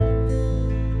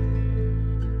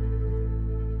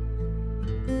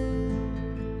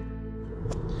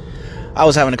I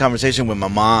was having a conversation with my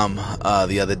mom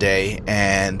the other day,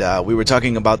 and we were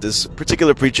talking about this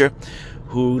particular preacher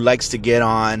who likes to get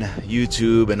on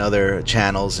YouTube and other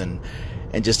channels and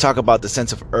just talk about the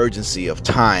sense of urgency of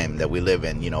time that we live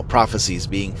in. Prophecies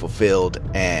being fulfilled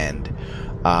and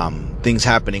things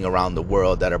happening around the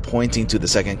world that are pointing to the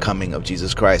second coming of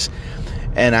Jesus Christ.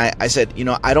 And I said,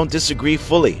 I don't disagree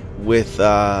fully with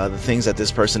the things that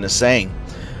this person is saying.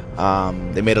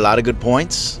 They made a lot of good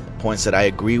points that I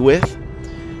agree with,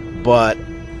 but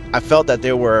I felt that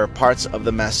there were parts of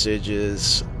the message,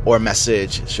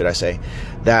 should I say,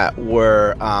 that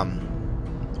were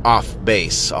off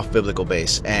biblical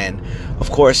base. And of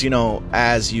course,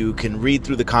 as you can read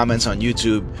through the comments on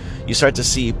YouTube, you start to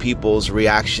see people's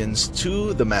reactions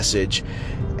to the message,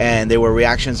 and they were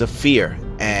reactions of fear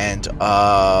and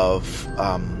of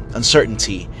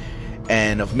uncertainty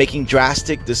and of making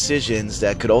drastic decisions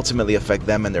that could ultimately affect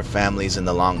them and their families in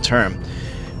the long term.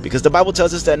 Because the Bible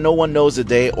tells us that no one knows the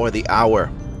day or the hour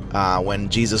when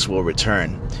Jesus will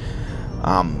return.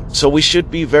 So we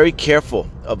should be very careful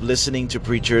of listening to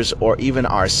preachers or even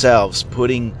ourselves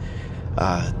putting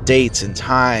dates and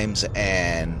times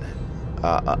and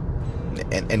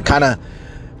kind of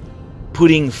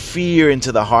putting fear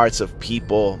into the hearts of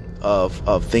people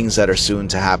of things that are soon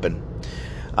to happen.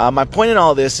 My point in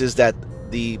all this is that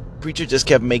the preacher just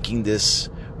kept making this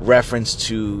reference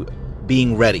to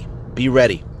being ready. Be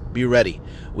ready. Be ready.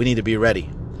 We need to be ready.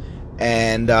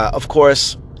 And of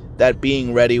course, that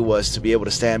being ready was to be able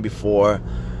to stand before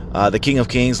the King of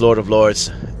Kings, Lord of Lords,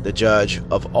 the Judge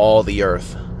of all the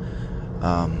earth.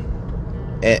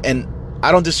 And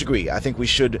I don't disagree. I think we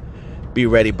should be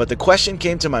ready. But the question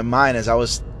came to my mind as I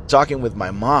was talking with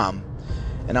my mom,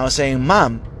 and I was saying,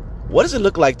 Mom, what does it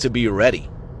look like to be ready?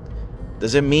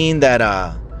 Does it mean that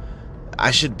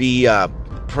I should be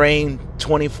praying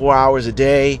 24 hours a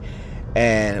day?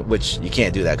 And which you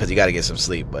can't do that because you got to get some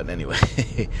sleep. But anyway,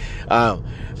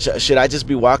 should I just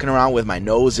be walking around with my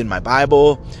nose in my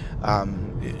Bible?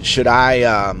 Should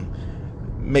I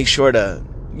make sure to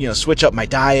switch up my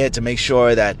diet to make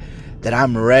sure that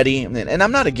I'm ready? And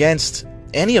I'm not against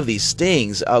any of these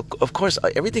things. Of course,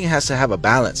 everything has to have a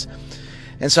balance.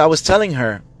 And so I was telling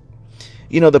her,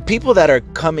 the people that are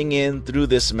coming in through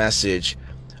this message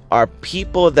are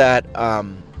people that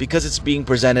because it's being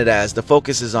presented as the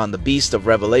focus is on the beast of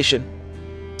Revelation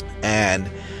and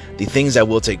the things that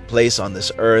will take place on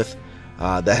this earth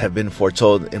that have been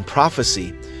foretold in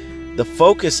prophecy. The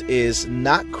focus is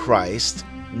not Christ,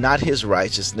 not his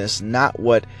righteousness, not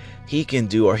what he can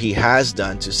do or he has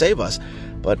done to save us,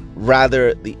 but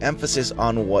rather the emphasis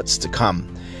on what's to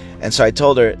come. And so I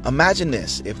told her, imagine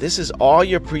this, if this is all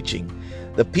you're preaching,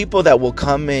 the people that will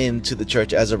come into the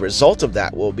church as a result of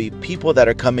that will be people that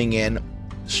are coming in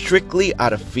strictly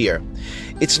out of fear.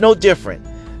 It's no different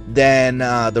than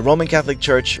the Roman Catholic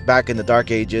Church back in the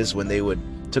Dark Ages when they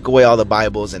took away all the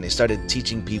Bibles and they started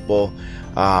teaching people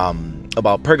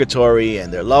about purgatory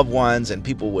and their loved ones, and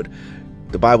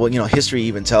the Bible, history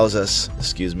even tells us,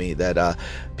 that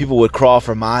people would crawl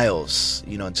for miles,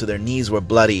 until their knees were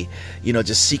bloody,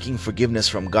 just seeking forgiveness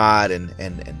from God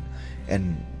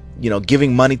and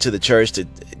giving money to the church to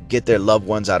get their loved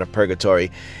ones out of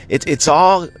purgatory. It's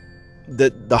all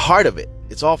the heart of it.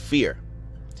 It's all fear.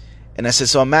 And I said,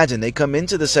 so imagine they come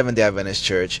into the Seventh-day Adventist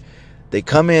church. They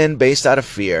come in based out of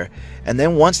fear. And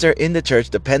then once they're in the church,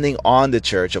 depending on the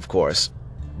church, of course,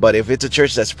 but if it's a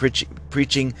church that's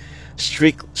preaching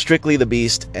strictly the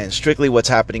beast and strictly what's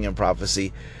happening in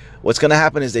prophecy, what's going to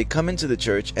happen is they come into the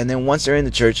church, and then once they're in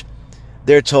the church,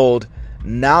 they're told,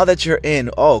 now that you're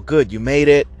in, oh, good, you made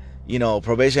it.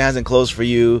 Probation hasn't closed for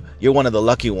you. You're one of the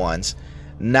lucky ones.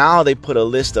 Now they put a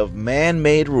list of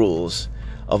man-made rules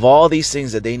of all these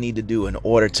things that they need to do in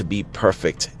order to be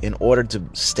perfect, in order to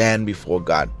stand before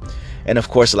God. And of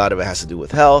course, a lot of it has to do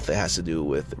with health. It has to do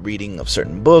with reading of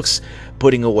certain books,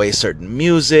 putting away certain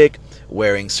music,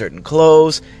 wearing certain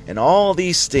clothes, and all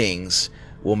these things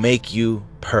will make you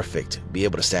perfect, be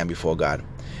able to stand before God.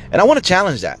 And I want to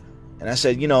challenge that. And I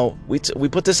said, we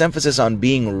put this emphasis on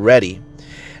being ready.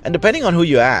 And depending on who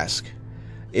you ask,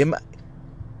 it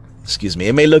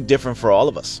may look different for all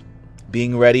of us.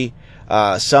 Being ready,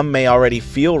 some may already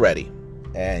feel ready.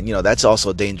 And, that's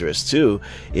also dangerous too,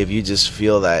 if you just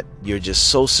feel that you're just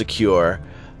so secure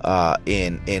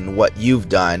in what you've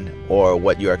done or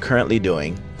what you are currently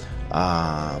doing.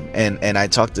 And I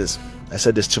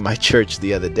said this to my church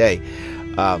the other day.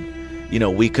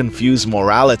 We confuse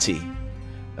morality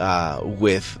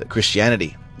with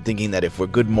Christianity, thinking that if we're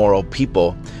good moral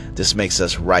people, this makes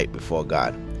us right before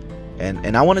God.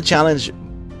 And I want to challenge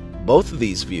both of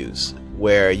these views,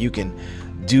 where you can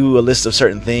do a list of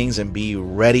certain things and be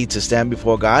ready to stand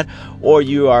before God, or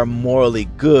you are morally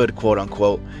good, quote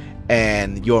unquote,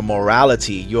 and your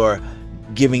morality, you're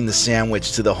giving the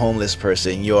sandwich to the homeless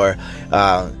person, you're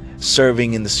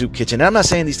serving in the soup kitchen. And I'm not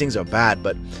saying these things are bad,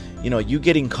 but you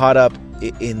getting caught up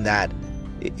in that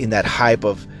hype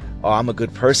of, oh, I'm a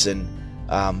good person.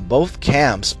 Both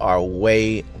camps are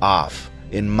way off,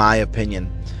 in my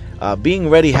opinion. Being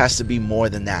ready has to be more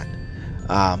than that.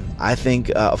 I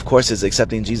think, of course, it's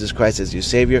accepting Jesus Christ as your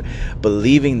Savior,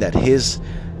 believing that His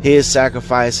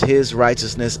sacrifice, His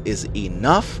righteousness is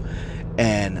enough.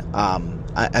 And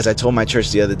as I told my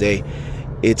church the other day,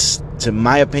 to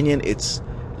my opinion, it's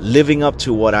living up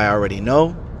to what I already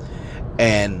know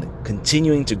and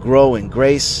continuing to grow in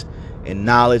grace and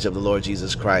knowledge of the Lord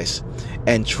Jesus Christ,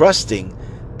 and trusting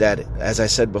that, as I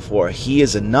said before, He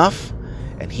is enough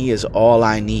and He is all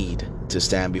I need to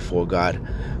stand before God,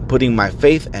 putting my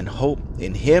faith and hope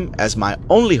in Him as my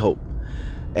only hope,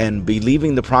 and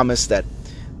believing the promise that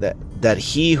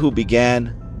He who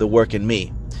began the work in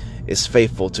me is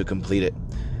faithful to complete it.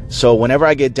 So whenever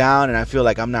I get down and I feel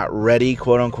like I'm not ready,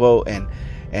 quote unquote, and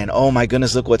oh my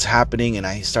goodness, look what's happening, and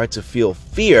I start to feel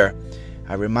fear,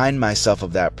 I remind myself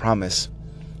of that promise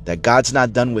that God's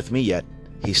not done with me yet.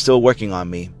 He's still working on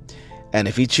me. And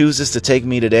if He chooses to take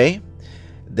me today,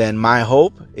 then my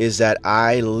hope is that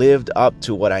I lived up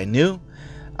to what I knew.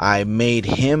 I made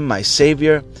Him my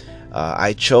Savior.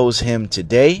 I chose Him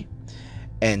today,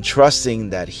 and trusting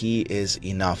that He is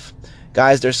enough.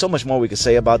 Guys, there's so much more we could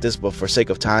say about this, but for sake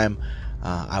of time,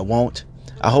 I won't.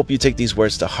 I hope you take these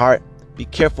words to heart. Be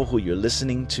careful who you're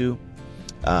listening to,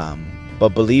 but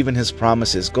believe in His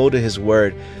promises. Go to His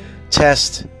word.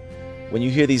 Test. When you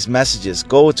hear these messages,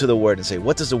 go to the word and say,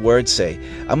 what does the word say?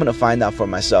 I'm going to find out for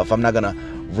myself. I'm not going to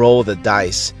roll the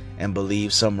dice and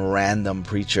believe some random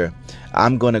preacher.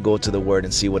 I'm going to go to the word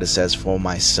and see what it says for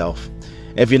myself.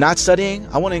 If you're not studying,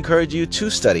 I want to encourage you to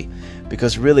study,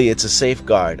 because really it's a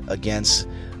safeguard against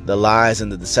the lies and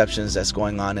the deceptions that's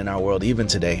going on in our world even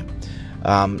today.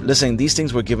 Listen, these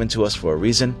things were given to us for a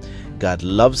reason. God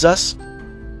loves us,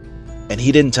 and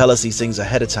He didn't tell us these things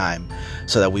ahead of time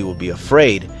so that we would be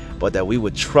afraid, but that we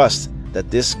would trust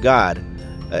that this God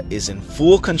is in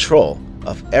full control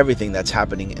of everything that's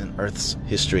happening in Earth's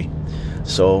history.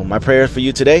 So my prayer for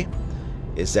you today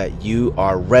is that you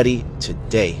are ready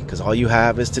today, because all you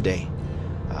have is today.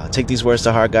 Take these words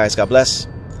to heart, guys. God bless.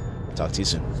 Talk to you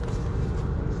soon.